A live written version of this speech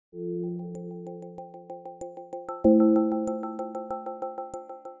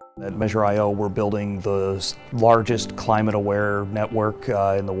At Measure.io, we're building the largest climate-aware network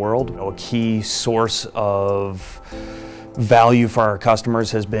in the world. A key source of value for our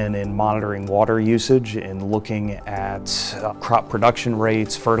customers has been in monitoring water usage and looking at crop production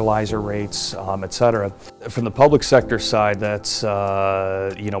rates, fertilizer rates, etc. From the public sector side, that's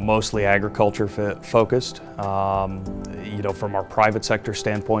mostly agriculture focused. From our private sector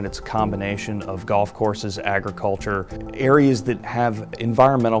standpoint, it's a combination of golf courses, agriculture, areas that have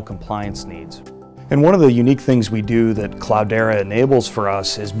environmental compliance needs. And one of the unique things we do that Cloudera enables for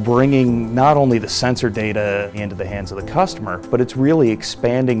us is bringing not only the sensor data into the hands of the customer, but it's really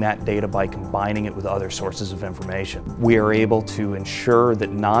expanding that data by combining it with other sources of information. We are able to ensure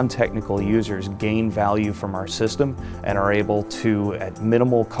that non-technical users gain value from our system and are able to, at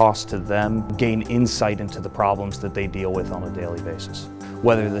minimal cost to them, gain insight into the problems that they deal with on a daily basis.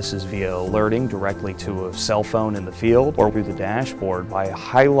 Whether this is via alerting directly to a cell phone in the field or through the dashboard, by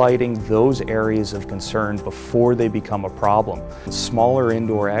highlighting those areas of concern before they become a problem. Smaller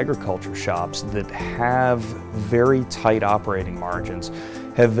indoor agriculture shops that have very tight operating margins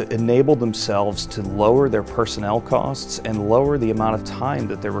have enabled themselves to lower their personnel costs and lower the amount of time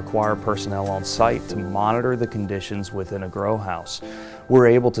that they require personnel on site to monitor the conditions within a grow house. We're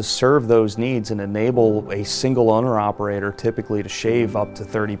able to serve those needs and enable a single owner operator typically to shave up to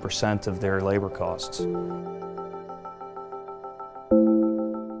 30% of their labor costs.